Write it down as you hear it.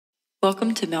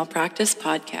Welcome to Malpractice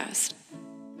Podcast.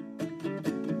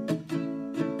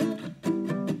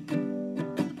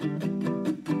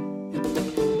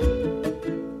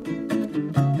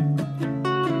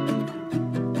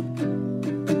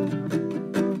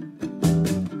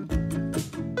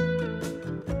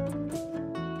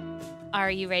 Are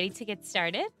you ready to get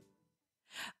started?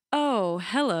 Oh,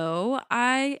 hello.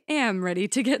 I am ready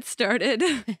to get started.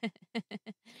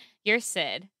 You're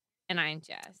Sid, and I'm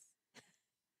Jess.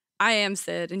 I am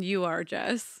Sid, and you are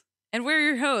Jess. And we're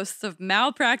your hosts of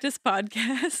Malpractice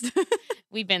Podcast.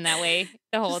 We've been that way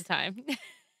the whole time.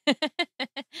 Oh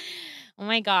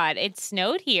my God, it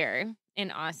snowed here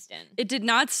in Austin. It did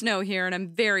not snow here, and I'm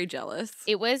very jealous.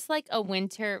 It was like a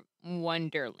winter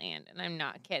wonderland, and I'm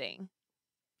not kidding.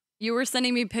 You were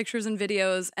sending me pictures and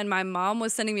videos, and my mom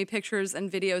was sending me pictures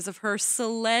and videos of her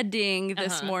sledding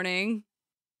this morning.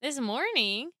 This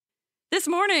morning? This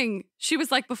morning, she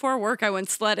was like, before work, I went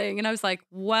sledding. And I was like,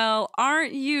 well,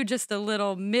 aren't you just a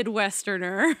little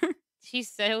Midwesterner? She's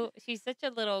such a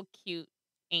little cute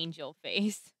angel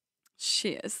face. She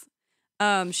is.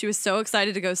 She was so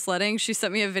excited to go sledding. She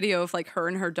sent me a video of like her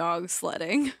and her dog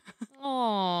sledding.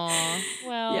 Aw,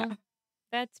 well, Yeah.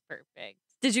 That's perfect.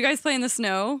 Did you guys play in the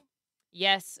snow?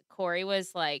 Yes, Corey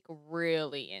was like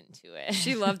really into it.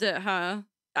 She loved it, huh?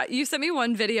 You sent me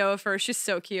one video of her. She's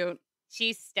so cute.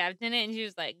 She stepped in it and she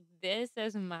was like, this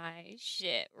is my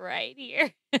shit right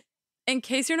here. In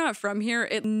case you're not from here,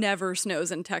 it never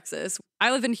snows in Texas. I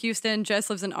live in Houston. Jess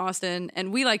lives in Austin,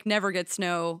 and we like never get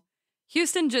snow.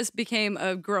 Houston just became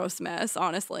a gross mess,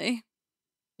 honestly.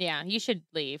 Yeah, you should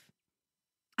leave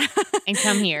and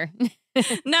come here.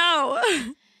 No.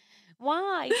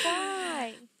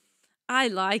 Why? I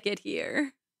like it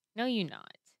here. No, you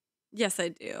not. Yes, I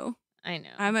do. I know.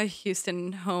 I'm a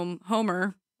Houston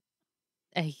homer.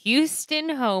 A Houston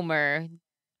homer.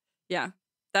 Yeah.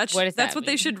 That's what what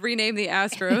they should rename the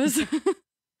Astros.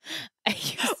 A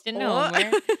Houston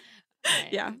homer.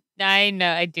 Yeah. I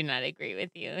know. I do not agree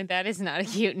with you. That is not a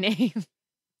cute name.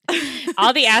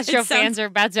 All the Astro fans are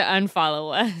about to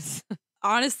unfollow us.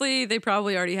 Honestly, they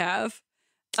probably already have.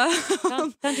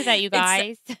 Don't do that, you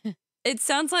guys. It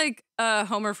sounds like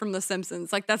Homer from The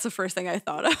Simpsons. Like, that's the first thing I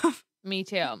thought of. Me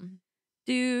too.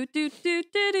 Do, do, do,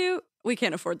 do, do. We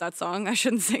can't afford that song. I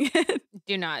shouldn't sing it.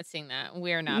 Do not sing that.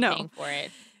 We're not paying for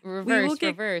it.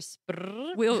 Reverse.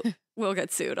 We'll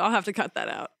get sued. I'll have to cut that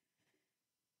out.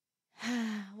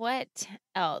 What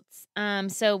else?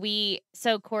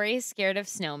 So Corey is scared of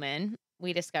snowmen,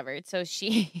 we discovered. So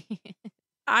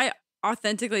I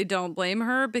authentically don't blame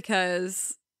her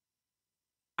because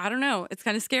I don't know. It's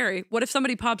kind of scary. What if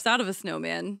somebody pops out of a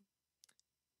snowman?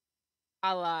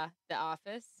 A la The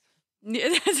Office. Yeah,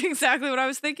 that's exactly what I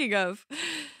was thinking of.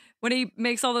 When he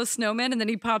makes all those snowmen and then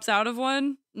he pops out of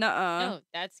one? Nuh-uh. No,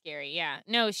 that's scary. Yeah.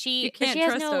 No, she can't has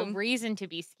trust no him. reason to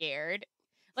be scared.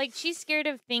 Like, she's scared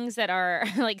of things that are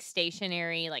like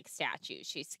stationary, like statues.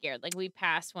 She's scared. Like, we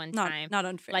passed one time. Not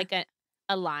unfair. Like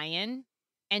a lion.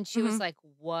 And she was like,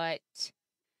 what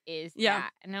is that?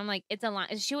 And I'm like, it's a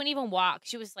lion. She wouldn't even walk.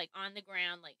 She was like on the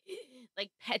ground, like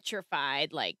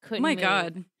petrified, like couldn't move.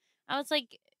 God. I was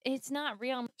like, it's not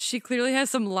real. She clearly has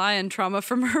some lion trauma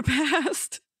from her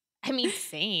past. I mean,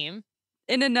 same.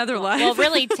 In another life. Well,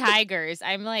 really, tigers.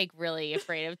 I'm like really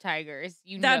afraid of tigers.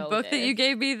 That book that you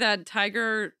gave me, the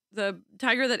tiger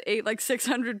that ate like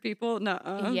 600 people.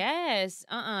 Nuh-uh. Yes.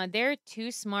 They're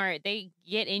too smart. They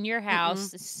get in your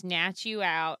house, snatch you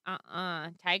out.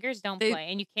 Tigers don't play,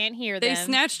 and you can't hear them. They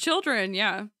snatch children.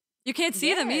 Yeah. You can't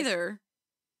see them either.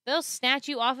 They'll snatch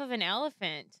you off of an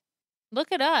elephant.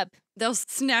 Look it up. They'll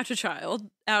snatch a child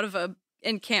out of a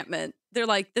encampment. They're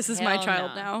like, this is my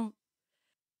child now.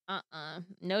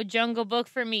 No Jungle Book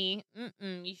for me.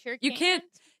 You sure can't?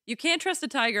 You can't trust a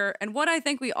tiger. And what I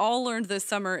think we all learned this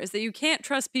summer is that you can't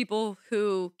trust people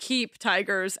who keep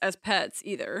tigers as pets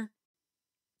either.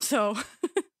 So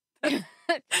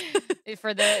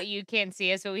you can't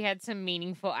see us, but we had some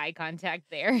meaningful eye contact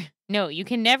there. No, you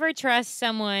can never trust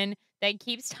someone that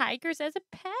keeps tigers as a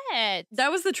pet.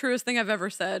 That was the truest thing I've ever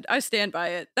said. I stand by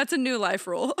it. That's a new life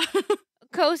rule.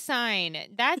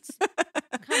 Cosign. That's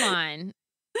come on.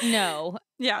 No.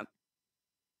 Yeah.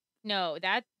 No,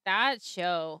 that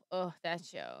show. Oh, that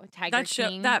show.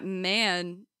 King. That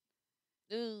man.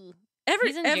 Ooh.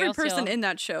 Every person in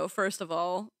that show, first of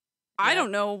all. Yep. I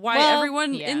don't know why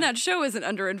everyone in that show isn't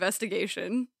under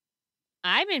investigation.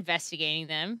 I'm investigating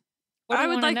them. I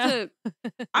would like to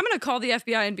I'm going to call the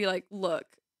FBI and be like, "Look,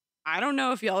 I don't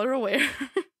know if y'all are aware.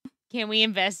 Can we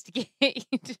investigate?"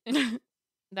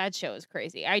 That show is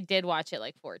crazy. I did watch it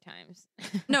like 4 times.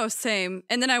 No, same.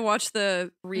 And then I watched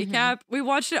the recap. We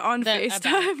watched it on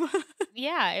FaceTime.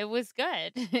 Yeah, it was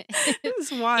good. It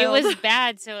was wild. It was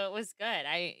bad, so it was good.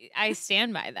 I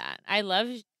stand by that. I love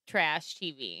trash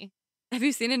TV. Have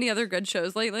you seen any other good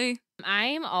shows lately?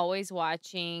 I'm always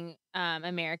watching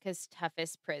America's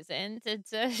Toughest Prisons.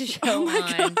 It's a show Oh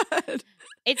my on. God.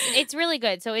 It's really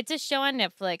good. So it's a show on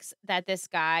Netflix that this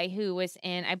guy who was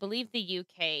in, I believe, the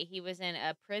UK, he was in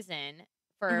a prison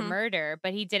for a murder,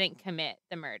 but he didn't commit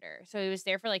the murder. So he was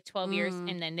there for like 12 years,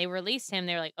 and then they released him.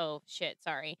 They're like, oh shit,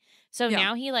 sorry. So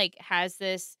now he like has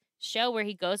this show where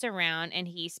he goes around and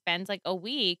he spends like a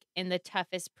week in the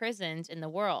toughest prisons in the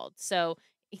world. So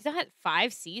he's got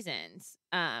 5 seasons.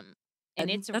 And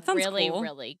it's really, cool.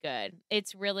 really good.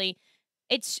 It's really,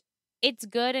 it's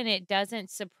good, and it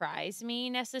doesn't surprise me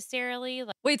necessarily.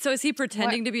 Like, wait, so is he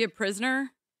pretending to be a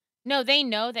prisoner? No, they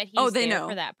know that he's there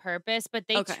for that purpose, but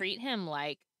they treat him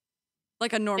like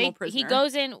a normal prisoner. He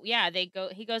goes in,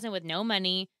 he goes in with no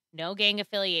money, no gang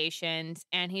affiliations,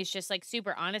 and he's just like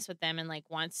super honest with them and like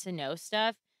wants to know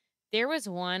stuff. There was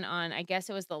one on, I guess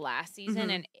it was the last season,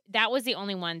 and that was the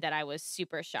only one that I was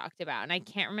super shocked about. And I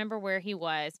can't remember where he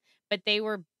was, but they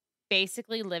were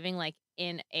basically living like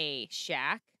in a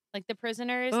shack, like the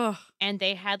prisoners, and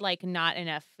they had like not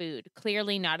enough food,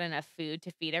 clearly not enough food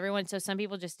to feed everyone. So some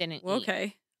people just didn't eat.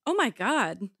 Okay. Oh my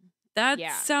God. That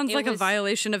sounds like a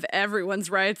violation of everyone's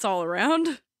rights all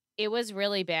around. It was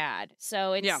really bad.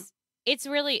 So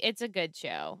it's a good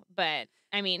show, but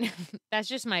I mean, that's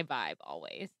just my vibe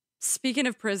always. Speaking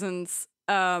of prisons,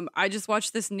 I just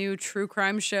watched this new true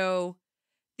crime show.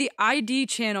 The ID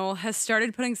channel has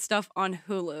started putting stuff on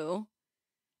Hulu.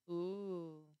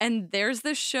 Ooh. And there's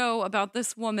this show about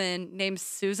this woman named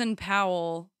Susan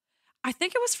Powell. I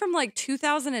think it was from like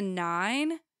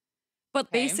 2009.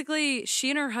 But basically, she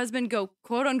and her husband go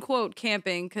quote unquote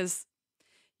camping because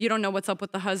you don't know what's up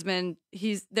with the husband.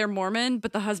 They're Mormon,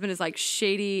 but the husband is like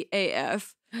shady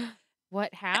AF.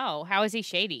 What? How? How is he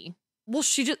shady? Well,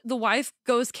 the wife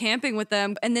goes camping with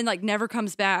them and then like never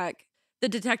comes back. The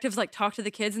detectives like talk to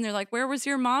the kids and they're like, "Where was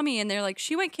your mommy?" And they're like,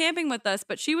 "She went camping with us,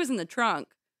 but she was in the trunk."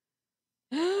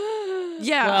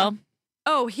 Yeah. Well.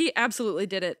 Oh, he absolutely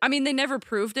did it. I mean, they never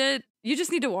proved it. You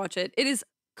just need to watch it. It is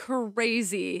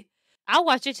crazy. I'll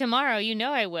watch it tomorrow. You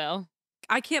know I will.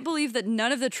 I can't believe that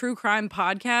none of the true crime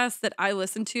podcasts that I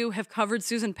listen to have covered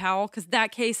Susan Powell because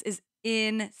that case is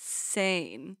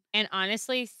insane. And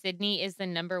honestly, Sydney is the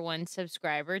 #1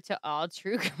 subscriber to all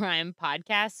true crime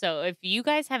podcasts. So if you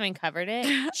guys haven't covered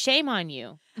it, shame on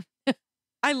you.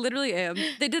 I literally am.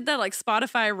 They did that like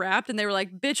Spotify Wrapped and they were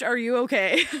like, "Bitch, are you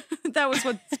okay?" That was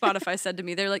what Spotify said to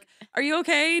me. They're like, "Are you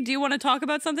okay? Do you want to talk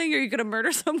about something? Are you going to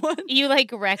murder someone?" You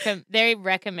like they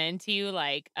recommend to you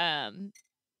like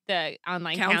the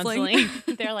online counseling.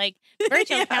 They're like,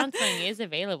 virtual counseling is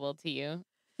available to you.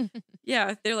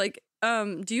 Yeah, they're like,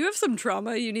 do you have some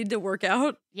trauma you need to work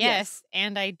out? Yes,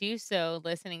 and I do so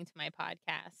listening to my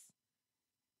podcast.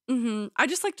 I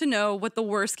just like to know what the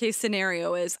worst case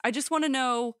scenario is. I just want to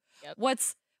know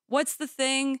what's the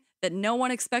thing that no one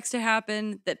expects to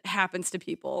happen that happens to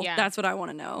people. Yeah. That's what I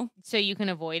want to know. So you can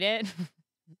avoid it?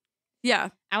 Yeah.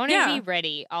 I want to be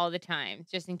ready all the time,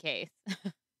 just in case.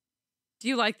 Do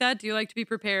you like that? Do you like to be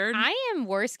prepared? I am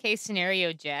worst case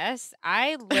scenario Jess.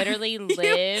 I literally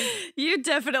live. You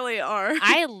definitely are.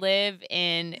 I live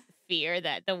in fear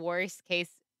that the worst case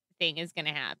thing is going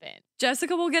to happen.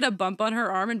 Jessica will get a bump on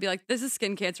her arm and be like, "This is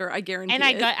skin cancer, I guarantee it."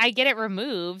 And I get it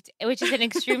removed, which is an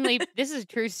extremely this is a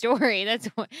true story. That's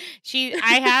what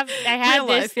I had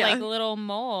this like little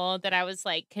mole that I was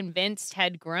like convinced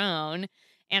had grown,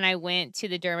 and I went to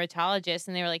the dermatologist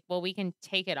and they were like, "Well, we can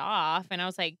take it off." And I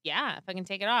was like, "Yeah, if I can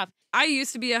take it off." I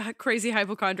used to be a crazy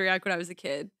hypochondriac when I was a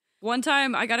kid. One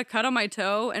time I got a cut on my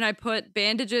toe and I put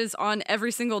bandages on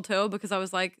every single toe because I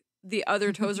was like, the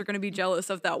other toes are going to be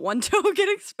jealous of that one toe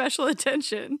getting special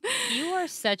attention. You are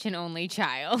such an only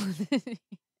child.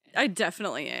 I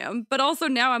definitely am. But also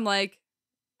now I'm like,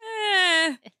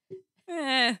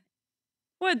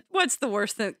 what's the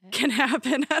worst that can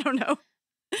happen? I don't know.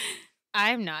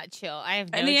 I'm not chill. I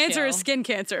have no And the answer is skin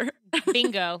cancer.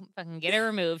 Bingo. Fucking get it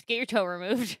removed. Get your toe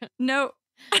removed. No.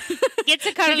 Get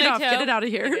the cut on the toe. Get it out of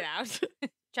here. Get it out.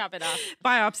 Chop it off.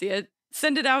 Biopsy it.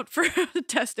 Send it out for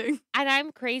testing. And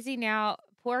I'm crazy now.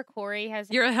 Poor Corey has...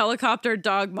 You're a helicopter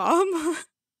dog mom.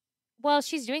 Well,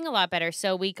 she's doing a lot better.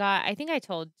 So we got... I think I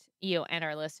told you and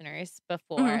our listeners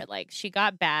before, like, she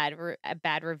got a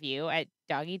bad review at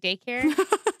doggy daycare.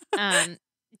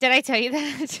 Did I tell you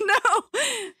that?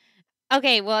 No.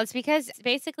 Okay, well, it's because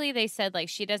basically they said, like,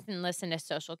 she doesn't listen to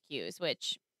social cues,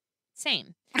 which...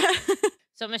 Same.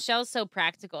 So Michelle's so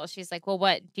practical. She's like, well,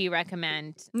 what do you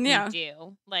recommend we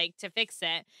do, like, to fix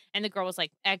it? And the girl was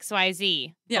like,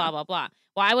 XYZ, blah, blah, blah.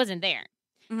 Well, I wasn't there.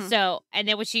 So, and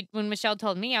then when Michelle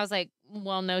told me, I was like,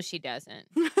 well, no, she doesn't.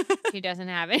 She doesn't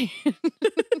have it.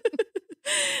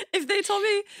 If they told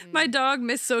me my dog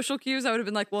missed social cues, I would have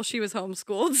been like, well, she was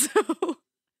homeschooled. So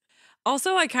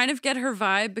also, I kind of get her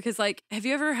vibe because, like, have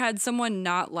you ever had someone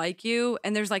not like you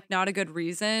and there's like not a good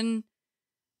reason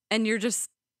and you're just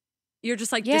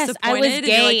like disappointed? I was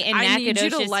gay like, in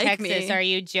Nacogdoches, Texas. Me. Are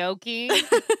you joking?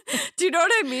 Do you know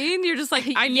what I mean? You're just like,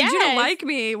 I need you to like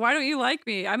me. Why don't you like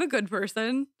me? I'm a good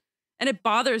person. And it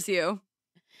bothers you.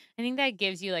 I think that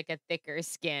gives you like a thicker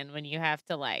skin when you have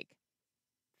to like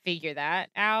figure that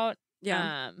out.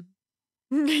 Yeah.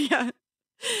 Yeah.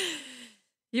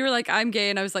 You were like, I'm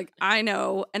gay. And I was like, I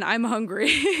know. And I'm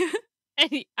hungry.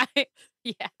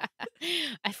 Yeah.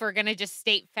 If we're going to just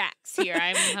state facts here,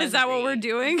 I'm hungry. Is that what we're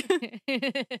doing?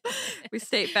 We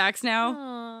state facts now?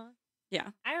 Aww. Yeah.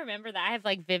 I remember that. I have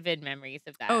like vivid memories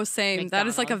of that. Oh, same. McDonald's that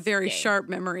is like a very sharp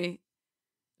memory.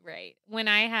 Right. When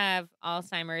I have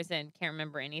Alzheimer's and can't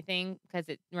remember anything because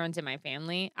it runs in my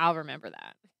family, I'll remember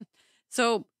that.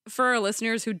 So for our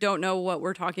listeners who don't know what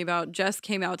we're talking about, Jess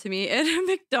came out to me at a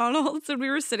McDonald's and we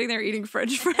were sitting there eating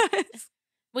French fries.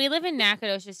 We live in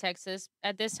Nacogdoches, Texas.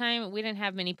 At this time, we didn't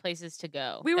have many places to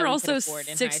go. We were also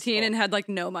 16 and had like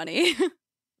no money.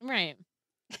 Right.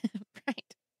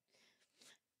 Right.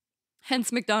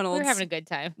 Hence McDonald's. We were having a good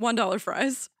time. $1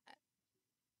 fries.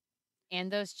 And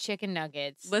those chicken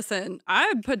nuggets. Listen,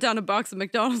 I'd put down a box of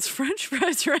McDonald's French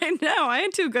fries right now. I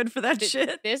ain't too good for that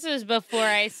shit. This was before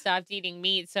I stopped eating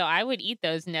meat, so I would eat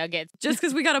those nuggets. Just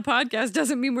because we got a podcast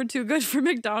doesn't mean we're too good for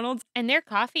McDonald's. And their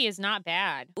coffee is not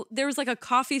bad. There was like a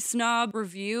coffee snob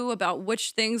review about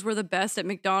which things were the best at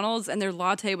McDonald's, and their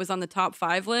latte was on the top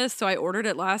 5 list, so I ordered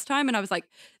it last time, and I was like,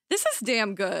 this is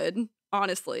damn good,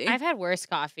 honestly. I've had worse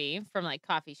coffee from like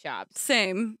coffee shops.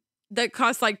 Same. That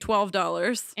costs like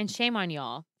 $12. And shame on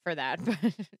y'all for that.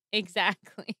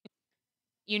 Exactly.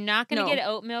 You're not going to get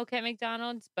oat milk at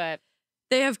McDonald's, but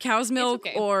they have cow's milk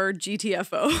or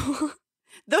GTFO.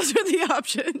 Those are the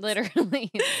options.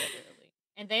 Literally.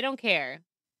 And they don't care.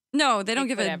 No, they don't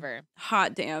give a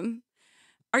hot damn.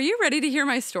 Are you ready to hear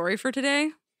my story for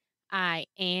today? I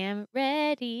am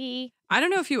ready. I don't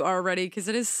know if you are ready because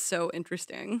it is so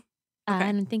interesting. Okay.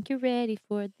 I don't think you're ready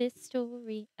for this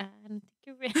story. I don't think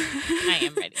you're ready. I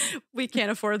am ready. We can't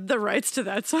afford the rights to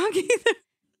that song either.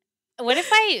 What if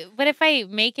I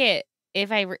make it,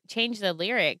 if I change the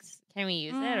lyrics, can we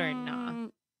use it or not?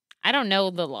 I don't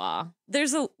know the law.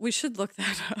 We should look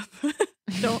that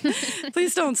up.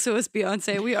 Please don't sue us,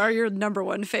 Beyonce. We are your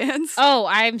 #1 fans. Oh,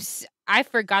 I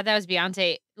forgot that was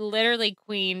Beyonce. Literally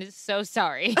queen. So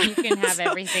sorry. You can have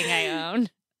everything I own.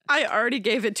 I already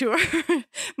gave it to her.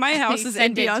 My house is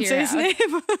in Beyonce's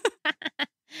name.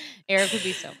 Eric would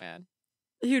be so mad.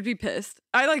 He would be pissed.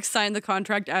 I like signed the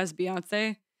contract as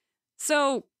Beyonce.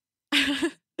 So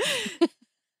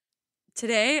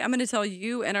today I'm going to tell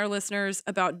you and our listeners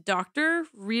about Dr.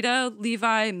 Rita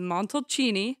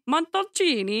Levi-Montalcini.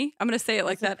 Montalcini. I'm going to say it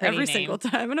like that every single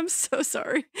time, and I'm so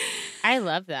sorry. I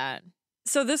love that.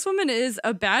 So this woman is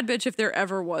a bad bitch if there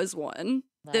ever was one.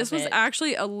 This was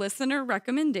actually a listener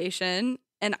recommendation,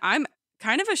 and I'm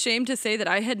kind of ashamed to say that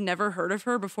I had never heard of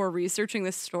her before researching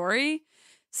this story.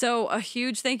 So a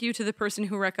huge thank you to the person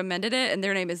who recommended it, and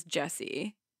their name is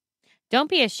Jessie. Don't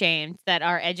be ashamed that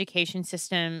our education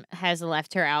system has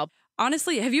left her out.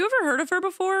 Honestly, have you ever heard of her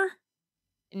before?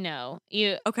 No.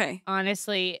 Okay.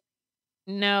 Honestly,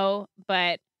 no,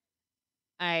 but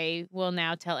I will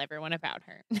now tell everyone about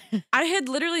her. I had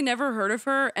literally never heard of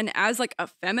her. And as like a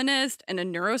feminist and a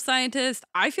neuroscientist,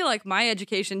 I feel like my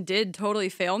education did totally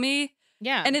fail me.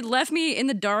 Yeah. And it left me in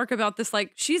the dark about this,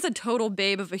 like, she's a total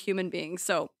babe of a human being.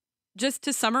 So just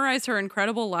to summarize her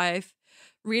incredible life,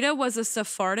 Rita was a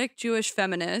Sephardic Jewish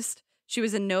feminist. She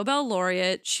was a Nobel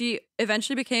laureate. She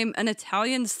eventually became an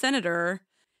Italian senator.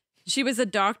 She was a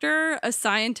doctor, a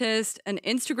scientist, an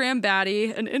Instagram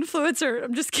baddie, an influencer.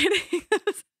 I'm just kidding.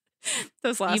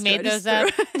 Those last You made those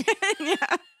up?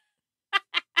 Yeah.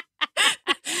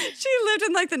 She lived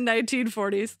in like the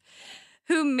 1940s.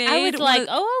 I was like,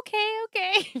 oh,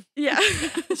 okay. Yeah.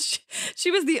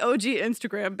 She was the OG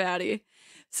Instagram baddie.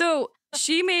 So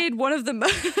she made one of the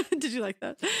Did you like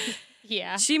that?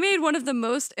 Yeah. She made one of the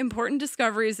most important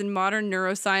discoveries in modern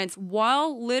neuroscience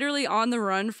while literally on the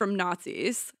run from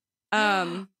Nazis.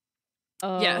 Yes.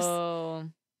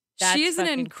 She is an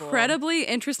incredibly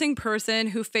interesting person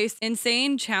who faced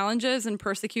insane challenges and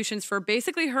persecutions for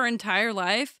basically her entire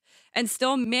life and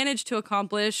still managed to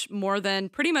accomplish more than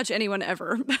pretty much anyone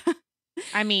ever.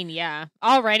 I mean, yeah.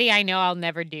 Already I know I'll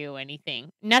never do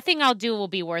anything. Nothing I'll do will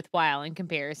be worthwhile in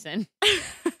comparison.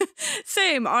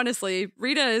 Same, honestly.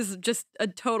 Rita is just a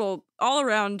total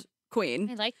all-around I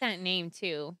queen. like that name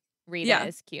too. Rita Yeah.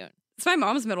 is cute. It's my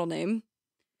mom's middle name.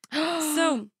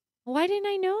 So why didn't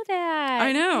I know that?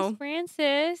 I know. Miss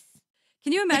Francis.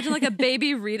 Can you imagine like a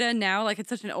baby Rita now? Like it's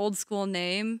such an old school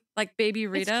name. Like baby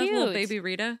Rita, little cute. baby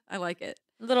Rita. I like it.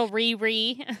 Little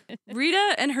Riri.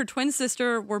 Rita and her twin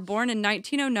sister were born in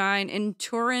 1909 in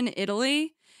Turin,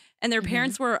 Italy, and their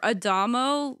parents were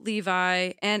Adamo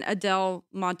Levi and Adele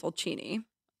Montalcini.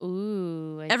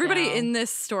 Ooh. Adele. Everybody in this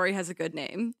story has a good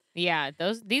name. Yeah,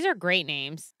 these are great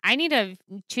names. I need to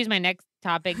choose my next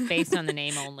topic based on the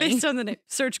name only. Based on the name.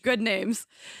 Search good names.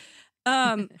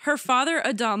 Her father,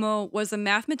 Adamo, was a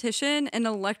mathematician and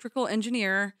electrical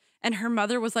engineer, and her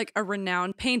mother was like a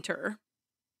renowned painter.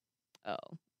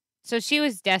 Oh. So she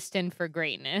was destined for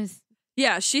greatness.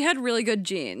 Yeah, she had really good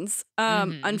genes.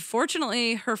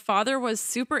 Unfortunately, her father was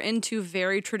super into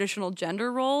very traditional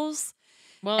gender roles.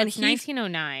 Well, and it's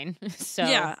 1909, so...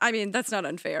 Yeah, I mean, that's not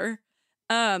unfair.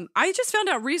 I just found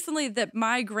out recently that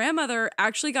my grandmother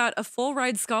actually got a full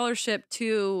ride scholarship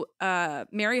to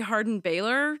Mary Hardin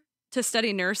Baylor to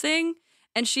study nursing,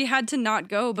 and she had to not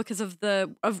go because of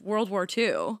World War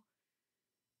II.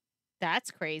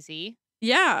 That's crazy.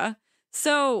 Yeah.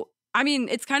 So, I mean,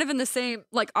 it's kind of in the same,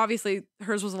 like, obviously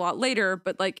hers was a lot later,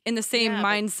 but like in the same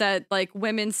mindset, like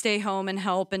women stay home and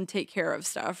help and take care of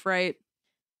stuff, right?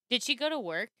 Did she go to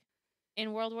work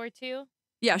in World War II?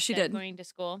 Yeah, she did. Going to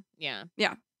school? Yeah.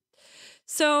 Yeah.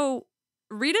 So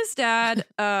Rita's dad,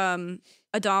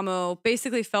 Adamo,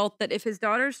 basically felt that if his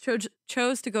daughters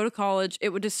chose to go to college, it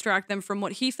would distract them from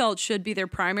what he felt should be their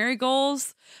primary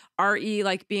goals, re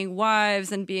like being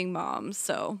wives and being moms.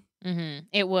 So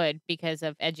it would because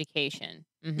of education.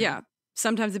 Yeah,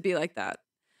 sometimes it'd be like that.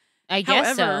 I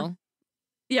guess so.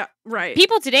 Yeah, right.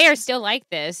 People today are still like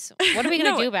this. What are we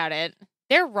going to do about it?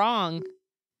 They're wrong.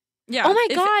 Yeah. Oh my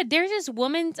God. There's this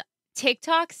woman's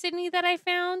TikTok, Sydney, that I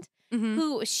found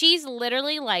who she's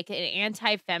literally like an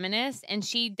anti-feminist and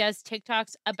she does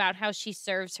TikToks about how she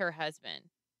serves her husband.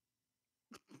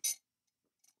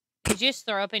 Did you just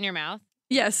throw up in your mouth?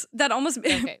 Yes. That almost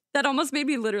made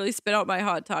me literally spit out my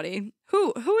hot toddy.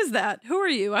 Who is that? Who are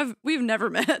you? We've never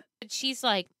met. She's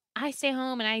like, I stay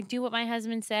home and I do what my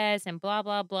husband says and blah,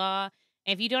 blah, blah.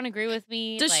 And if you don't agree with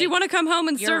me, does she want to come home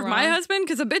and serve my husband?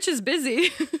 Because a bitch is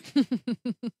busy.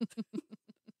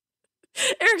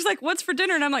 Eric's like, what's for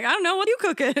dinner? And I'm like, I don't know. What are you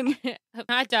cooking?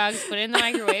 Hot dogs. Put it in the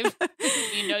microwave.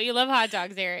 You know you love hot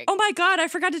dogs, Eric. Oh my God. I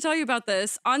forgot to tell you about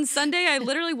this. On Sunday, I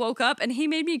literally woke up and he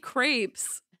made me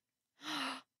crepes.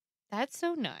 That's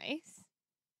so nice.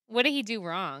 What did he do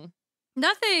wrong?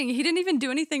 Nothing. He didn't even do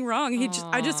anything wrong.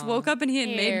 I just woke up and he had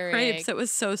made crepes. It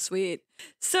was so sweet.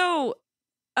 So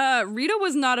Rita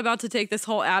was not about to take this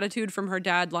whole attitude from her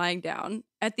dad lying down.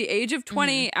 At the age of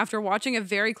 20, after watching a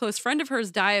very close friend of hers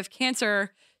die of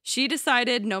cancer, she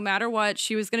decided no matter what,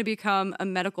 she was going to become a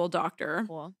medical doctor.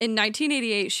 Cool. In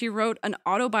 1988, she wrote an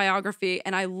autobiography,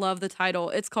 and I love the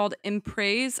title. It's called In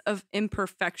Praise of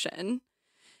Imperfection.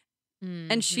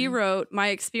 And she wrote, my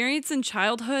experience in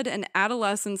childhood and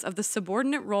adolescence of the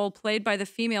subordinate role played by the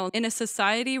female in a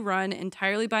society run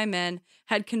entirely by men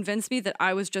had convinced me that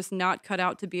I was just not cut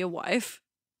out to be a wife.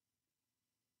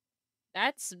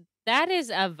 That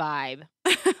is a vibe.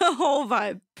 A whole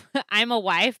vibe. I'm a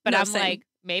wife, but I'm same. Like,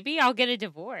 maybe I'll get a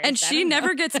divorce. And she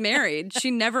never gets married. She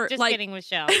never just kidding,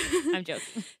 Michelle. I'm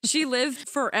joking. She lived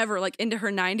forever, like into her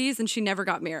 90s, and she never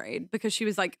got married because she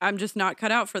was like, I'm just not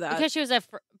cut out for that. Because she was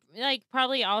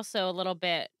probably also a little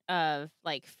bit of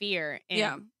like fear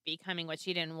and becoming what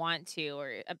she didn't want to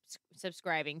or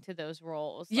subscribing to those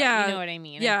roles. Like, you know what I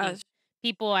mean? Yeah. I think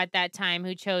people at that time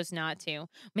who chose not to.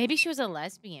 Maybe she was a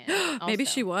lesbian. Maybe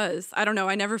she was. I don't know.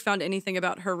 I never found anything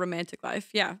about her romantic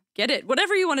life. Yeah. Get it.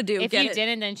 Whatever you want to do. If you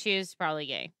didn't, then she was probably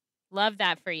gay. Love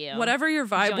that for you. Whatever your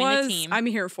vibe was, I'm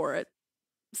here for it.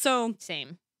 So.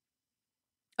 Same.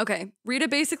 Okay. Rita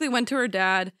basically went to her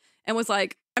dad and was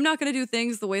like, I'm not going to do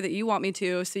things the way that you want me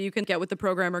to, so you can get with the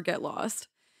program or get lost.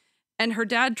 And her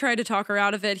dad tried to talk her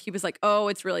out of it. He was like, oh,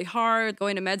 it's really hard.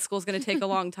 Going to med school is going to take a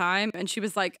long time. And she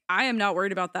was like, I am not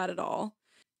worried about that at all.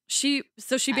 She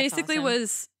basically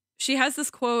was, she has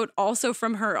this quote also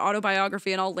from her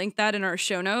autobiography, and I'll link that in our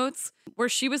show notes, where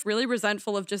she was really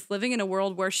resentful of just living in a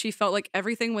world where she felt like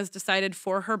everything was decided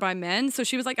for her by men. So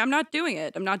she was like, I'm not doing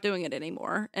it. I'm not doing it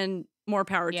anymore. And more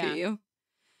power to you.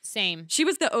 Same. She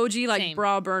was the OG,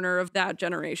 bra burner of that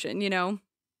generation, you know?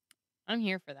 I'm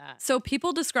here for that. So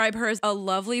people describe her as a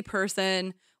lovely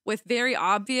person with very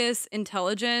obvious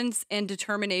intelligence and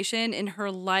determination in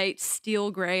her light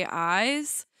steel gray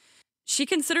eyes. She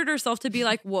considered herself to be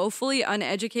like woefully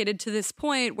uneducated to this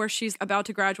point where she's about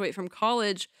to graduate from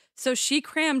college. So she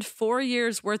crammed 4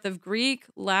 years worth of Greek,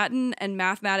 Latin, and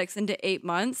mathematics into 8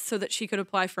 months so that she could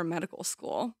apply for medical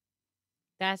school.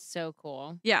 That's so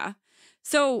cool. Yeah.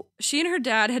 So she and her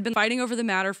dad had been fighting over the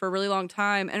matter for a really long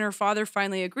time, and her father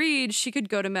finally agreed she could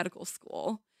go to medical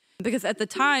school because at the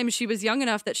time she was young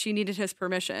enough that she needed his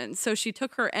permission. So she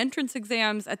took her entrance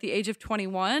exams at the age of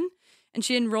 21, and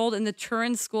she enrolled in the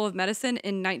Turin School of Medicine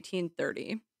in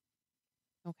 1930.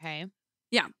 Okay.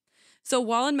 Yeah. So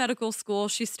while in medical school,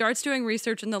 she starts doing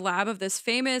research in the lab of this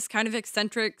famous, kind of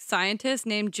eccentric scientist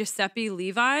named Giuseppe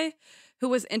Levi, who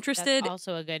was interested. That's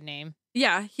also a good name.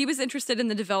 Yeah, he was interested in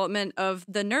the development of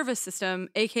the nervous system,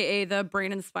 aka the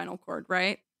brain and spinal cord,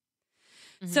 right?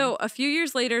 Mm-hmm. So a few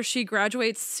years later, she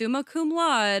graduates summa cum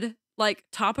laude, like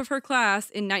top of her class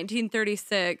in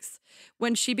 1936,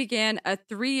 when she began a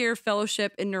 3-year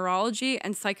fellowship in neurology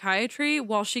and psychiatry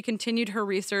while she continued her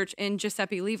research in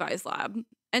Giuseppe Levi's lab.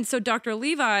 And so Dr.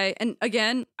 Levi, and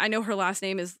again, I know her last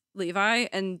name is Levi,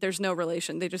 and there's no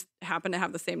relation. They just happen to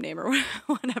have the same name or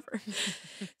whatever.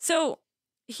 So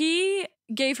he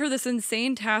gave her this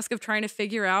insane task of trying to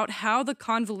figure out how the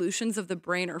convolutions of the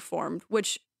brain are formed,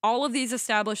 which all of these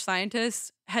established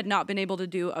scientists had not been able to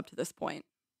do up to this point.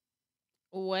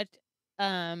 What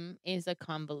is a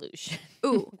convolution?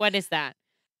 Ooh. What is that?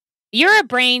 You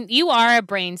are a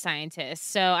brain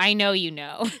scientist, so I know you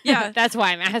know. Yeah. That's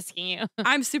why I'm asking you.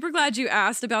 I'm super glad you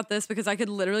asked about this because I could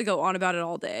literally go on about it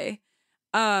all day.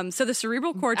 So the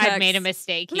cerebral cortex. I've made a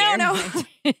mistake here. No.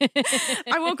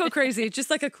 I won't go crazy. Just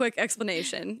like a quick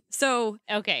explanation. So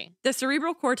okay. The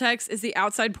cerebral cortex is the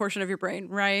outside portion of your brain,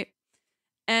 right?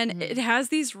 And it has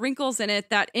these wrinkles in it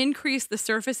that increase the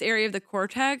surface area of the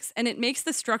cortex, and it makes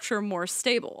the structure more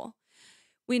stable.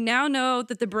 We now know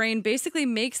that the brain basically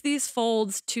makes these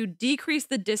folds to decrease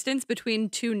the distance between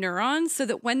two neurons so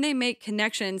that when they make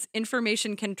connections,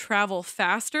 information can travel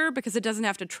faster because it doesn't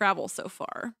have to travel so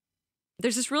far.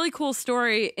 There's this really cool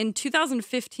story. In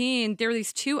 2015, there were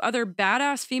these 2 other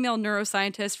badass female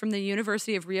neuroscientists from the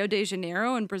University of Rio de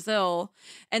Janeiro in Brazil,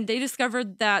 and they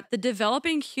discovered that the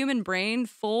developing human brain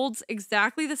folds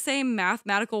exactly the same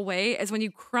mathematical way as when you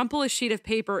crumple a sheet of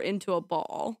paper into a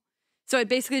ball. So it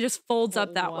basically just folds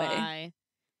up that way.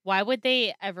 Why would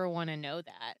they ever want to know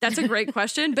that? That's a great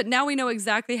question, but now we know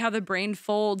exactly how the brain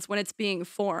folds when it's being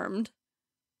formed.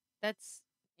 That's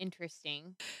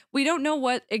interesting. We don't know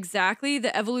what exactly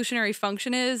the evolutionary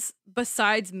function is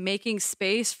besides making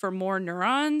space for more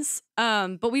neurons,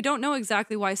 but we don't know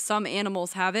exactly why some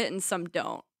animals have it and some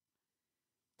don't.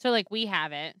 So like we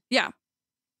have it. Yeah.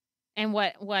 And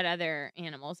what other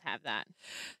animals have that?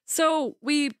 So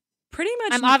we pretty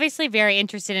much... I'm obviously very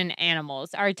interested in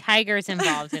animals. Are tigers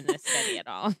involved in this study at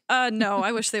all? No,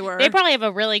 I wish they were. They probably have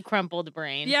a really crumpled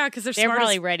brain. Yeah, because they're smart. They're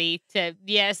probably ready to...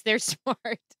 Yes, they're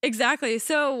smart. Exactly.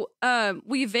 So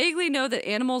we vaguely know that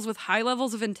animals with high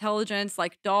levels of intelligence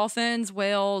like dolphins,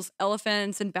 whales,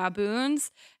 elephants, and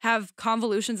baboons have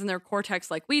convolutions in their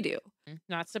cortex like we do.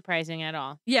 Not surprising at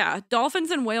all. Yeah,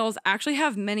 dolphins and whales actually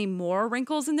have many more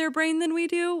wrinkles in their brain than we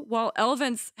do, while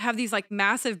elephants have these like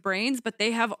massive brains, but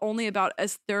they have only about a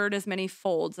third as many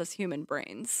folds as human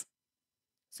brains.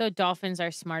 So dolphins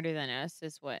are smarter than us,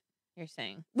 is what you're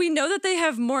saying. We know that they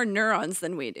have more neurons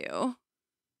than we do.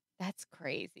 That's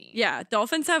crazy. Yeah,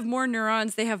 dolphins have more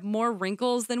neurons. They have more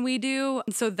wrinkles than we do.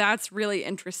 And so that's really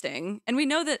interesting. And we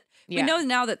know that we know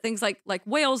now that things like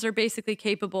whales are basically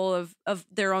capable of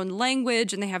their own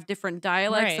language and they have different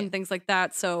dialects and things like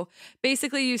that. So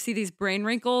basically you see these brain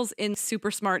wrinkles in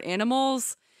super smart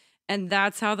animals, and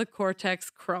that's how the cortex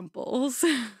crumples.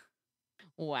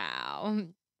 Wow.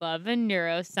 Love a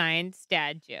neuroscience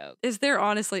dad joke. Is there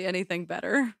honestly anything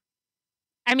better?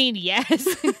 I mean, yes,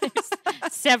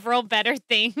 there's several better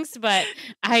things, but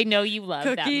I know you love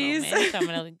cookies. That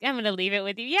moment, so I'm gonna leave it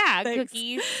with you. Yeah, Thanks.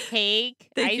 Cookies, cake,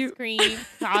 ice cream,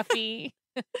 coffee.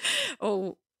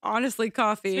 Oh, honestly,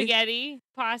 coffee, spaghetti,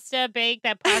 pasta bake.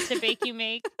 That pasta bake you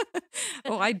make.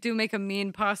 Oh, I do make a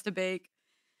mean pasta bake.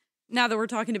 Now that we're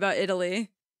talking about Italy,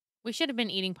 we should have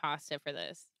been eating pasta for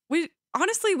this. We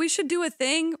should do a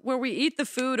thing where we eat the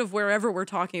food of wherever we're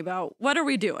talking about. What are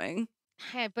we doing?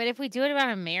 Hey, but if we do it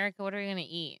about America, what are we going to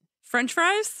eat? French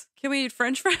fries? Can we eat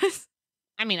French fries?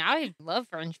 I mean, I love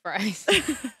French fries.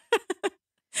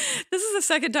 This is the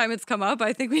second time it's come up.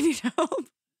 I think we need help.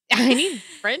 I need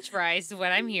French fries is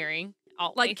what I'm hearing.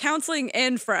 Always. Like counseling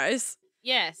and fries.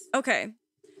 Yes. Okay.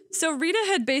 So Rita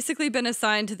had basically been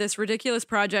assigned to this ridiculous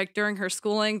project during her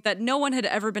schooling that no one had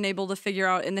ever been able to figure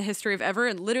out in the history of ever.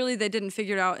 And literally they didn't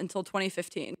figure it out until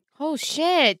 2015. Oh,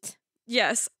 shit.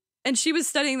 Yes. And she was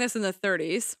studying this in the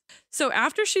 30s. So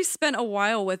after she spent a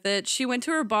while with it, she went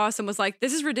to her boss and was like,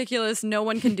 this is ridiculous. No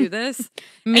one can do this.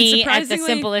 Me at the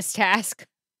simplest task.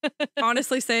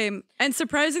 Honestly, same. And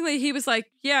surprisingly, he was like,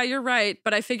 yeah, you're right.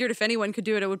 But I figured if anyone could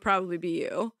do it, it would probably be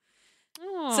you.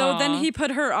 Aww. So then he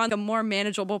put her on a more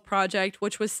manageable project,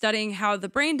 which was studying how the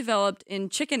brain developed in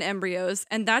chicken embryos.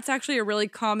 And that's actually a really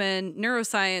common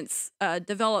neuroscience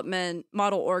development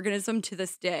model organism to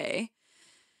this day.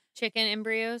 Chicken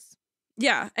embryos?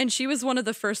 Yeah, and she was one of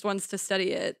the first ones to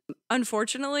study it.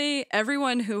 Unfortunately,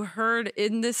 everyone who heard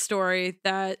in this story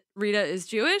that Rita is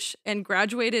Jewish and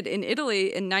graduated in Italy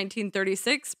in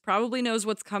 1936 probably knows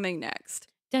what's coming next.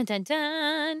 Dun, dun,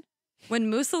 dun. When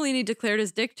Mussolini declared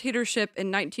his dictatorship in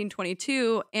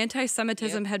 1922,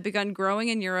 anti-Semitism had begun growing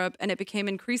in Europe, and it became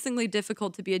increasingly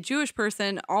difficult to be a Jewish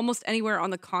person almost anywhere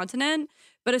on the continent,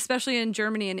 but especially in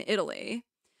Germany and Italy.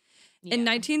 Yeah. In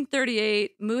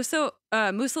 1938,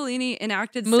 Mussolini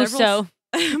enacted several...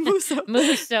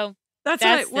 Musso. That's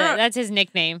right. That's his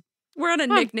nickname. We're on a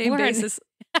nickname basis.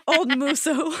 Old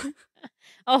Musso.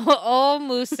 Old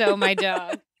Musso, my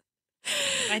dog.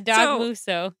 My dog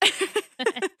Musso.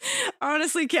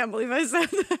 Honestly, can't believe I said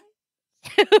that.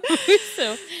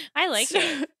 Musso. I like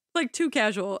it. Like too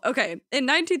casual. Okay. In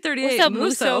 1938, what's up,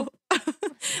 Musso?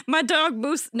 My dog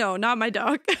Moose. No, not my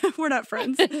dog. We're not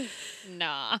friends.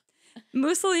 Nah.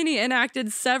 Mussolini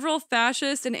enacted several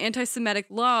fascist and anti-Semitic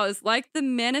laws, like the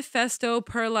Manifesto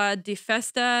per la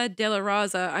Difesa della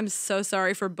Raza. I'm so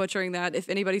sorry for butchering that. If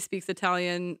anybody speaks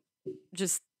Italian,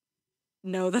 just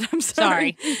know that I'm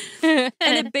sorry. And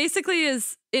it basically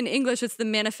is, in English, it's the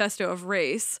Manifesto of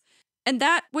Race. And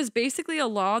that was basically a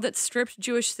law that stripped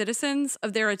Jewish citizens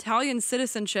of their Italian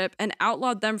citizenship and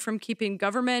outlawed them from keeping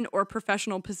government or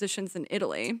professional positions in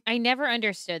Italy. I never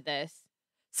understood this.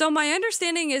 So my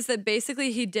understanding is that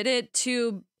basically he did it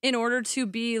in order to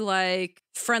be like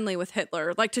friendly with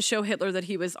Hitler, like to show Hitler that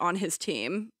he was on his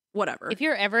team, whatever. If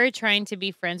you're ever trying to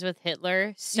be friends with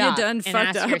Hitler, stop and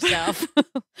ask yourself,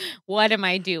 what am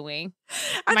I doing?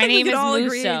 My name is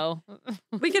Musso.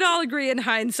 We could all agree in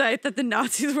hindsight that the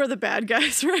Nazis were the bad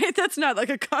guys, right? That's not like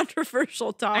a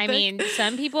controversial topic. I mean,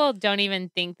 some people don't even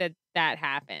think that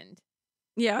happened.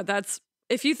 Yeah,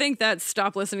 if you think that,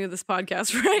 stop listening to this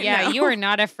podcast right now. Yeah, you are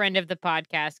not a friend of the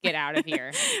podcast. Get out of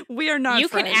here. We are not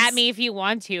friends. You can at me if you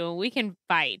want to. We can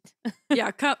fight.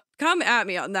 Yeah, come at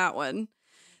me on that one.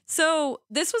 So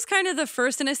this was kind of the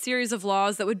first in a series of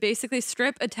laws that would basically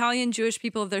strip Italian Jewish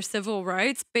people of their civil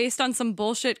rights based on some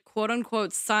bullshit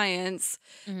quote-unquote science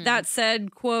that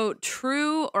said, quote,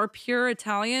 true or pure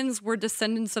Italians were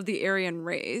descendants of the Aryan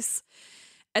race.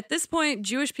 At this point,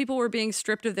 Jewish people were being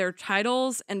stripped of their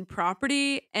titles and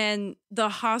property, and the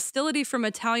hostility from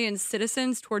Italian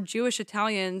citizens toward Jewish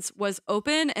Italians was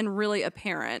open and really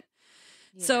apparent.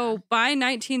 Yeah. So by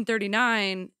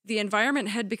 1939, the environment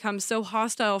had become so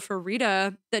hostile for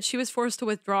Rita that she was forced to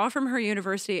withdraw from her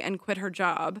university and quit her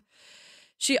job.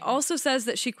 She also says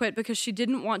that she quit because she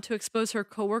didn't want to expose her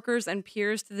coworkers and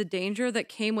peers to the danger that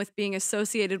came with being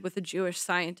associated with a Jewish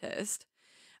scientist.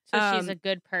 So she's a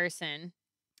good person.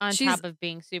 On top of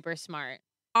being super smart.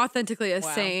 Authentically a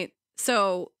saint.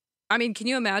 So, I mean, can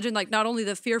you imagine, like, not only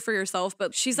the fear for yourself,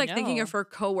 but she's, like, thinking of her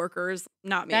coworkers,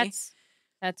 not me.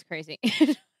 That's crazy.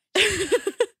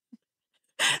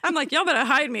 I'm like, y'all better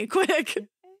hide me quick.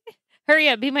 Hurry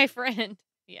up, be my friend.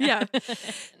 Yeah.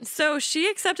 So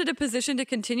she accepted a position to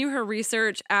continue her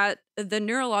research at the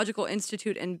Neurological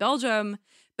Institute in Belgium,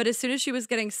 but as soon as she was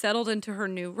getting settled into her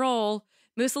new role,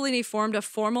 Mussolini formed a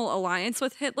formal alliance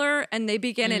with Hitler, and they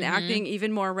began enacting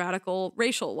even more radical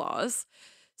racial laws.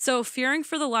 So, fearing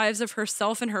for the lives of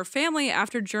herself and her family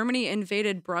after Germany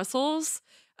invaded Brussels,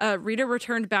 Rita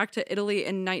returned back to Italy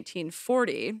in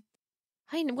 1940.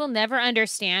 I will never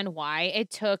understand why it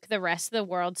took the rest of the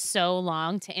world so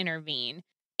long to intervene.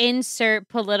 Insert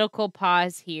political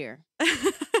pause here.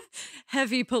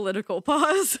 Heavy political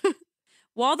pause.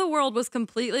 While the world was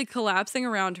completely collapsing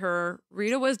around her,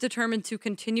 Rita was determined to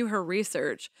continue her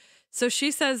research. So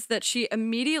she says that she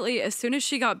immediately, as soon as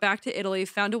she got back to Italy,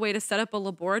 found a way to set up a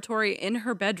laboratory in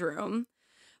her bedroom.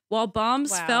 While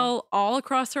bombs fell all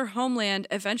across her homeland,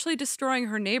 eventually destroying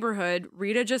her neighborhood,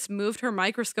 Rita just moved her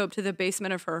microscope to the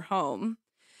basement of her home.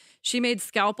 She made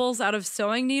scalpels out of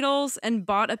sewing needles and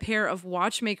bought a pair of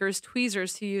watchmaker's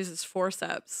tweezers to use as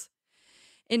forceps.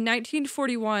 In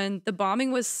 1941, the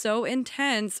bombing was so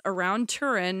intense around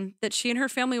Turin that she and her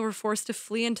family were forced to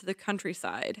flee into the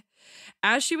countryside.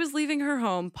 As she was leaving her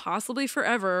home, possibly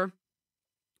forever,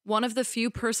 one of the few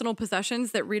personal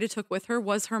possessions that Rita took with her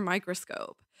was her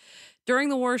microscope. During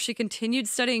the war, she continued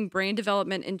studying brain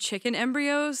development in chicken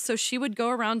embryos, so she would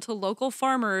go around to local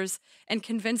farmers and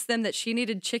convince them that she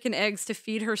needed chicken eggs to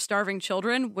feed her starving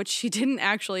children, which she didn't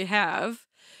actually have.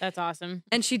 That's awesome.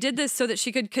 And she did this so that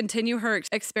she could continue her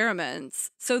experiments.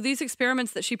 So these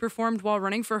experiments that she performed while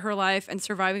running for her life and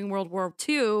surviving World War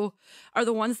II are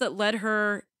the ones that led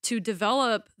her to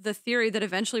develop the theory that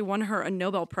eventually won her a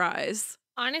Nobel Prize.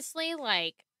 Honestly,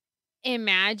 like,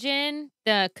 imagine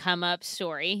the come up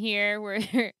story here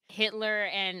where Hitler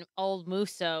and old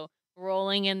Musso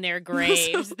rolling in their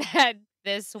graves that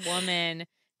this woman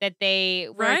that they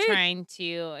were trying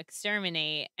to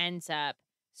exterminate ends up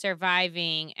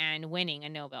surviving and winning a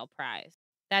Nobel Prize.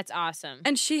 That's awesome.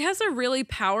 And she has a really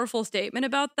powerful statement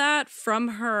about that from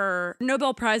her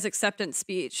Nobel Prize acceptance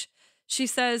speech. She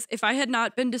says, "If I had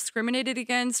not been discriminated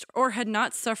against or had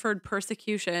not suffered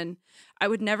persecution, I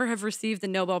would never have received the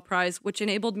Nobel Prize, which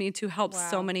enabled me to help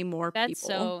so many more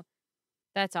people."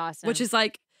 That's awesome. Which is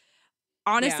like,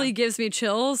 honestly gives me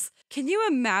chills. Can you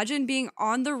imagine being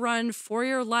on the run for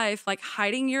your life, like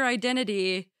hiding your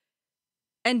identity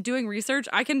and doing research?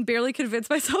 I can barely convince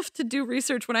myself to do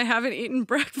research when I haven't eaten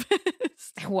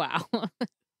breakfast. Wow.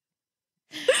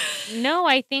 No,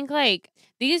 I think like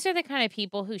these are the kind of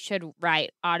people who should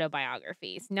write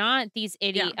autobiographies, not these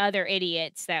other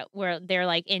idiots they're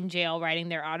like in jail writing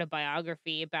their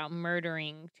autobiography about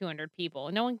murdering 200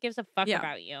 people. No one gives a fuck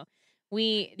about you.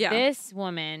 This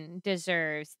woman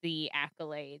deserves the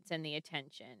accolades and the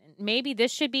attention. And maybe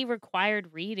this should be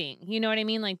required reading. You know what I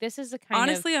mean? Like this is the kind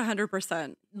Honestly,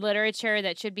 100%. literature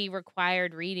that should be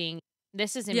required reading.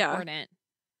 This is important.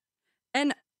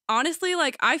 And honestly,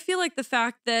 like, I feel like the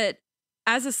fact that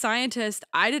as a scientist,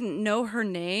 I didn't know her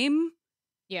name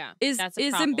is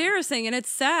embarrassing and it's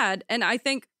sad. And I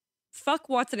think, fuck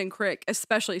Watson and Crick,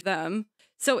 especially them.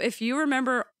 So if you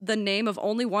remember the name of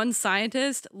only one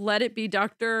scientist, let it be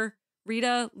Dr.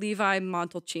 Rita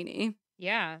Levi-Montalcini.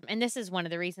 Yeah. And this is one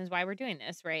of the reasons why we're doing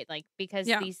this, right? Like, because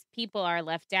these people are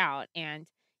left out. And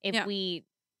if we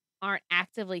aren't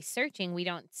actively searching, we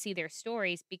don't see their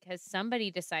stories because somebody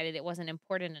decided it wasn't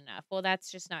important enough. Well,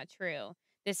 that's just not true.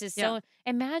 This is so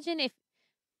imagine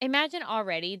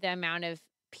already the amount of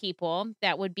people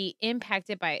that would be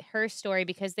impacted by her story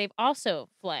because they've also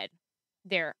fled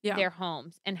their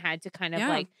homes and had to kind of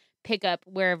like pick up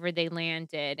wherever they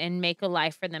landed and make a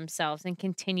life for themselves and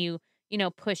continue,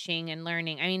 pushing and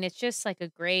learning. I mean, it's just like a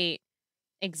great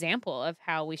example of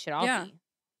how we should all be.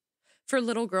 For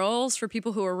little girls, for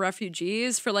people who are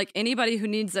refugees, for like anybody who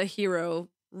needs a hero,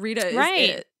 Rita is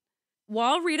it.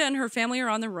 While Rita and her family are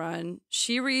on the run,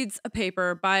 she reads a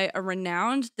paper by a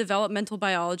renowned developmental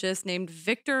biologist named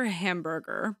Victor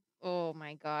Hamburger. Oh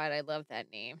my God, I love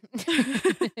that name.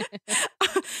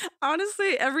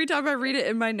 Honestly, every time I read it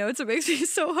in my notes, it makes me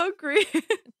so hungry.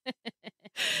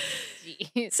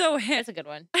 So that's a good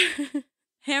one.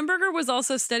 Hamburger was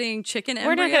also studying chicken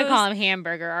embryos. We're not going to call him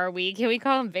Hamburger, are we? Can we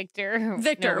call him Victor?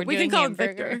 Victor. No, we can call him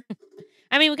Victor.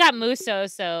 I mean, we got Musso,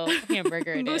 so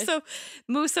Hamburger it is.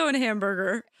 Musso and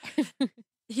Hamburger.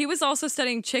 He was also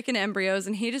studying chicken embryos,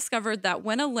 and he discovered that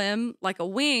when a limb, like a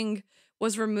wing,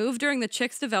 was removed during the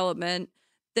chick's development,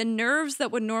 the nerves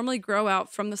that would normally grow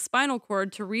out from the spinal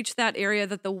cord to reach that area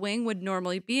that the wing would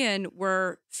normally be in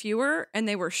were fewer, and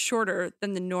they were shorter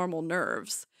than the normal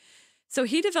nerves. So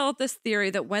he developed this theory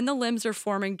that when the limbs are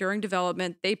forming during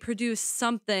development, they produce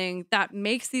something that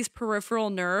makes these peripheral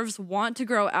nerves want to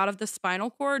grow out of the spinal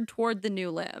cord toward the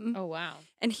new limb. Oh, wow.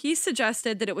 And he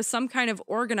suggested that it was some kind of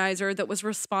organizer that was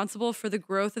responsible for the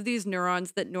growth of these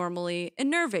neurons that normally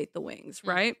innervate the wings,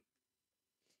 right?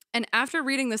 And after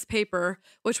reading this paper,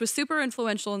 which was super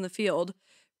influential in the field,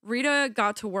 Rita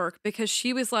got to work because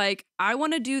she was like, I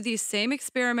want to do these same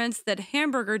experiments that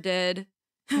Hamburger did.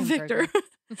 Victor.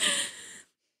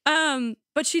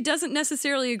 But she doesn't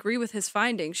necessarily agree with his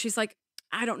findings. She's like,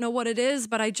 I don't know what it is,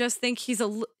 but I just think she's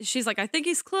like, I think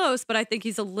he's close, but I think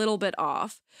he's a little bit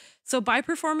off. So by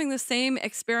performing the same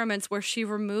experiments where she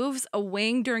removes a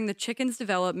wing during the chicken's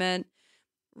development,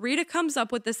 Rita comes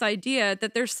up with this idea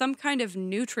that there's some kind of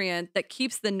nutrient that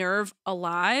keeps the nerve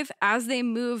alive as they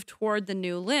move toward the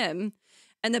new limb.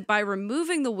 And that by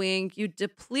removing the wing, you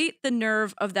deplete the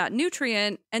nerve of that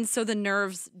nutrient, and so the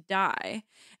nerves die.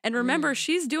 And remember,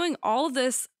 she's doing all of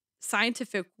this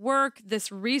scientific work,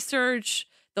 this research,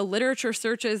 the literature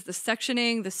searches, the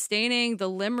sectioning, the staining, the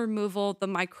limb removal, the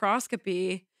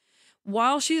microscopy,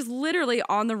 while she's literally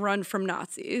on the run from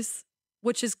Nazis,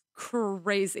 which is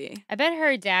crazy. I bet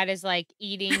her dad is like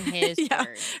eating his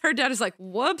words. Her dad is like,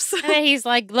 whoops. I bet he's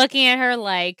like looking at her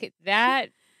like, that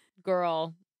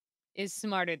girl is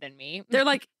smarter than me. They're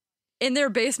like in their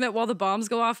basement while the bombs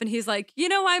go off, and he's like,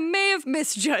 I may have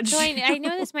misjudged So you. I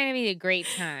know this might not be a great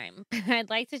time. I'd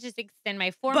like to just extend my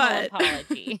formal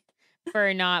apology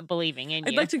for not believing in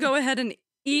you. I'd like to go ahead and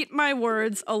eat my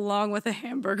words along with a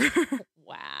hamburger.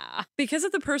 Wow. Because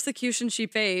of the persecution she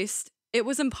faced, it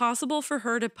was impossible for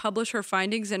her to publish her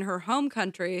findings in her home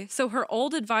country, so her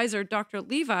old advisor, Dr.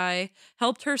 Levi,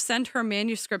 helped her send her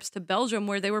manuscripts to Belgium,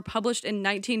 where they were published in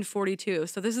 1942.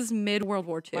 So this is mid-World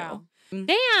War II. Wow.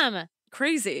 Damn!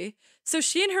 Crazy. So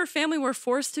she and her family were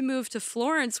forced to move to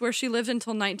Florence, where she lived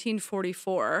until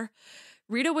 1944.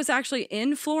 Rita was actually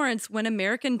in Florence when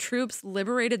American troops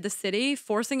liberated the city,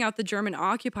 forcing out the German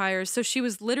occupiers. So she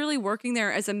was literally working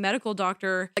there as a medical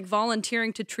doctor, like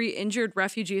volunteering to treat injured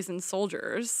refugees and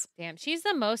soldiers. Damn, she's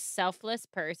the most selfless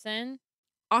person.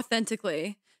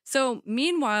 Authentically. So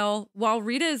meanwhile, while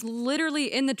Rita is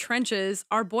literally in the trenches,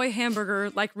 our boy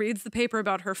Hamburger reads the paper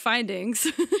about her findings.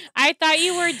 I thought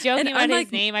you were joking about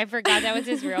his name. I forgot that was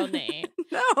his real name.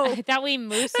 No. I thought we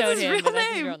moosoed him, but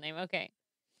that's his real name. Okay.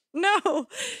 No.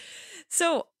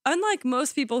 So, unlike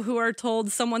most people who are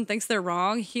told someone thinks they're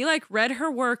wrong, he read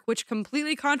her work, which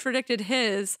completely contradicted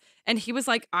his, and he was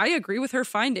like, I agree with her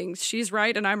findings. She's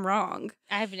right and I'm wrong.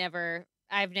 I've never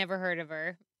heard of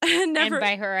her. Never. And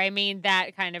by her, I mean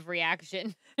that kind of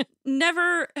reaction.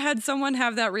 Never had someone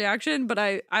have that reaction, but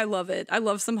I love it. I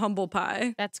love some humble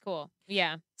pie. That's cool.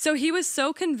 Yeah. So he was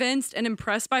so convinced and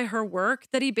impressed by her work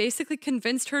that he basically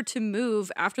convinced her to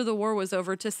move after the war was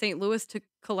over to St. Louis to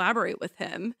collaborate with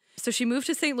him. So she moved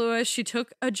to St. Louis. She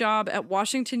took a job at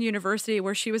Washington University,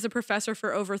 where she was a professor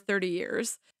for over 30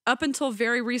 years. Up until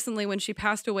very recently, when she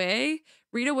passed away,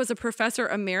 Rita was a professor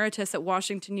emeritus at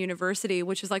Washington University,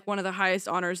 which is one of the highest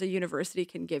honors a university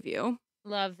can give you.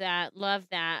 Love that. Love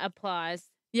that. Applause.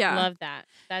 Yeah. Love that.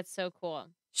 That's so cool.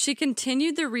 She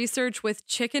continued the research with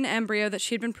chicken embryo that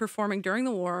she'd been performing during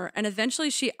the war, and eventually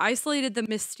she isolated the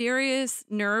mysterious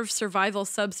nerve survival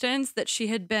substance that she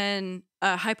had been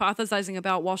hypothesizing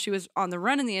about while she was on the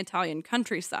run in the Italian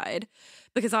countryside,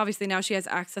 because obviously now she has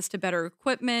access to better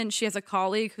equipment. She has a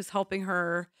colleague who's helping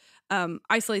her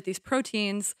isolate these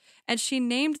proteins, and she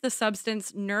named the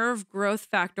substance nerve growth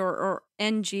factor, or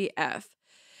NGF.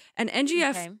 And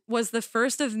NGF was the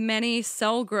first of many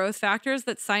cell growth factors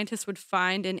that scientists would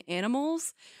find in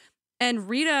animals. And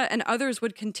Rita and others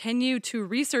would continue to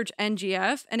research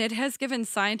NGF, and it has given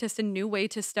scientists a new way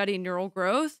to study neural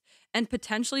growth and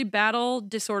potentially battle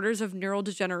disorders of neural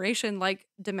degeneration like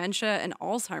dementia and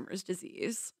Alzheimer's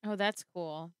disease. Oh, that's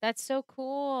cool. That's so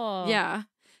cool. Yeah.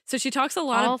 So she talks a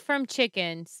lot all from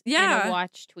chickens. Yeah. And a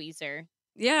watch tweezer.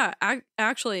 Yeah,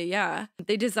 actually, yeah.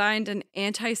 They designed an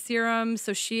anti-serum,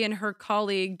 so she and her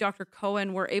colleague, Dr.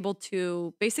 Cohen, were able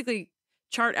to basically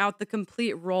chart out the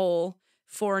complete role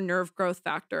for nerve growth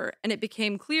factor. And it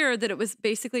became clear that it was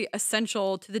basically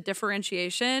essential to the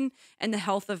differentiation and the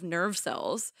health of nerve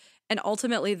cells. And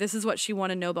ultimately, this is what she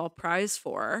won a Nobel Prize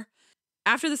for.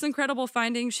 After this incredible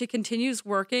finding, she continues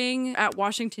working at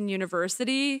Washington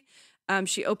University.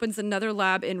 She opens another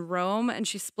lab in Rome, and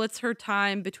she splits her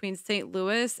time between St.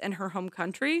 Louis and her home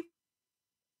country.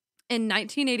 In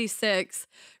 1986,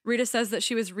 Rita says that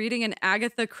she was reading an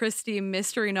Agatha Christie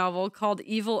mystery novel called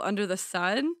Evil Under the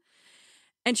Sun.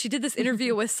 And she did this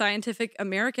interview with Scientific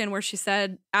American where she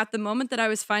said, at the moment that I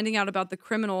was finding out about the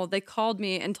criminal, they called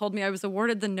me and told me I was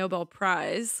awarded the Nobel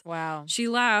Prize. Wow. She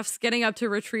laughs, getting up to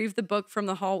retrieve the book from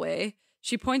the hallway.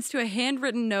 She points to a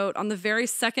handwritten note on the very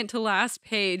second to last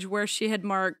page where she had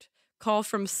marked call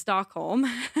from Stockholm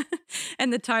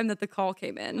and the time that the call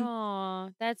came in.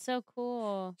 Oh, that's so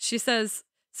cool. She says,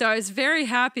 so I was very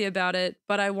happy about it,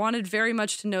 but I wanted very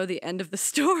much to know the end of the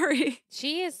story.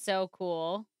 She is so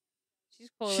cool. She's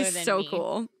cooler She's than so me.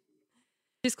 cool.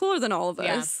 She's cooler than all of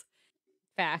Yeah. us.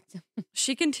 Fact.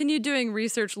 She continued doing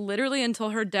research literally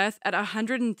until her death at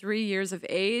 103 years of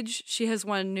age. She has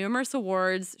won numerous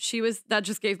awards. That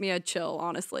just gave me a chill,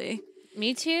 honestly.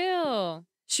 Me too.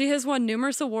 She has won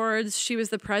numerous awards. She was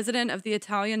the president of the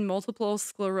Italian Multiple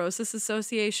Sclerosis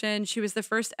Association. She was the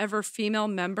first ever female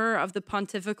member of the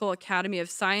Pontifical Academy of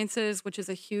Sciences, which is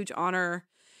a huge honor.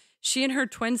 She and her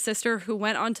twin sister, who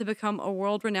went on to become a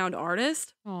world-renowned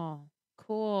artist, Oh,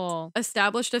 cool.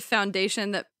 established a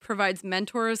foundation that provides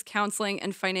mentors, counseling,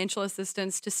 and financial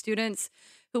assistance to students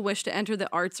who wish to enter the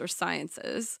arts or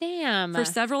sciences. Damn. For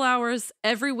several hours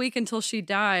every week until she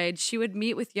died, she would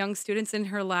meet with young students in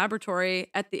her laboratory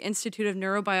at the Institute of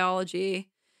Neurobiology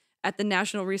at the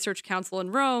National Research Council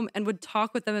in Rome and would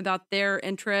talk with them about their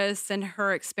interests and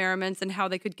her experiments and how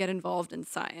they could get involved in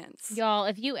science. Y'all,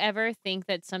 if you ever think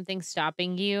that something's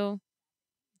stopping you,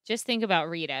 just think about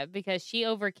Rita, because she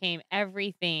overcame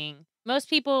everything. Most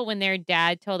people, when their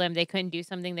dad told them they couldn't do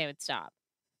something, they would stop.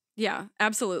 Yeah,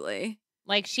 absolutely.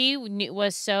 Like, she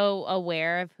was so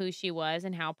aware of who she was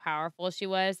and how powerful she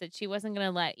was that she wasn't going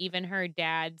to let even her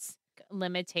dad's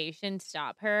limitations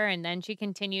stop her. And then she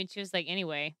continued. She was like,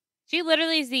 anyway, she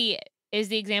literally is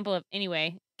the example of,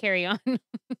 anyway, carry on.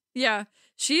 Yeah,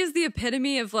 she is the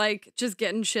epitome of like just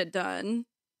getting shit done.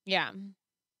 Yeah.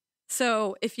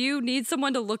 So if you need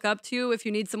someone to look up to, if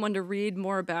you need someone to read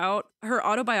more about, her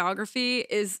autobiography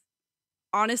is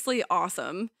honestly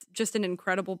awesome. Just an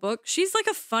incredible book. She's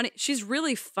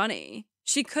really funny.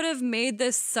 She could have made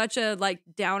this such a like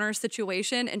downer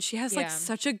situation, and she has like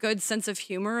such a good sense of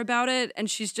humor about it. And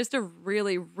she's just a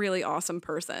really, really awesome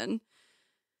person.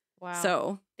 Wow.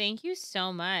 So thank you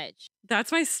so much.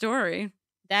 That's my story.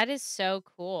 That is so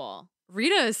cool.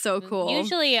 Rita is so cool.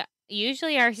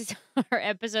 Usually our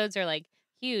episodes are like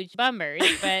huge bummers,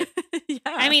 but yeah.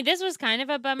 I mean, this was kind of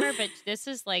a bummer, but this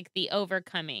is like the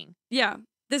overcoming. Yeah.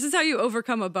 This is how you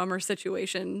overcome a bummer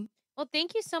situation. Well,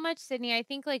 thank you so much, Sydney. I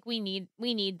think like we need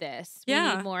this.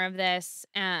 Yeah. We need more of this.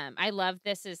 I love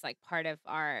this as like part of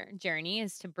our journey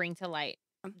is to bring to light.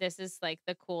 This is like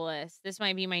the coolest. This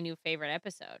might be my new favorite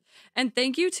episode. And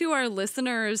thank you to our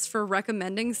listeners for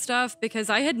recommending stuff, because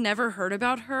I had never heard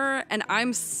about her. And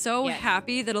I'm so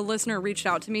happy that a listener reached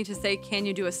out to me to say, can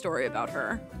you do a story about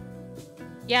her?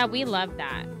 Yeah, we love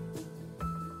that.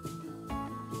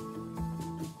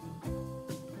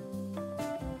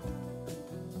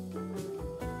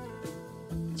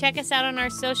 Check us out on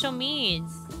our social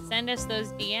medias. Send us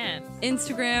those DMs.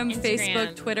 Instagram,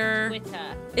 Facebook, Twitter.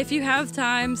 If you have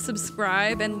time,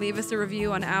 subscribe and leave us a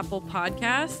review on Apple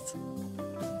Podcasts.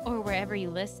 Or wherever you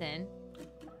listen.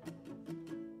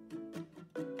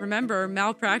 Remember,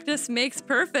 malpractice makes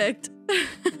perfect.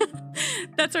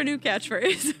 That's our new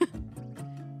catchphrase.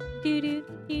 Do do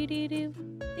do do do do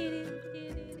do.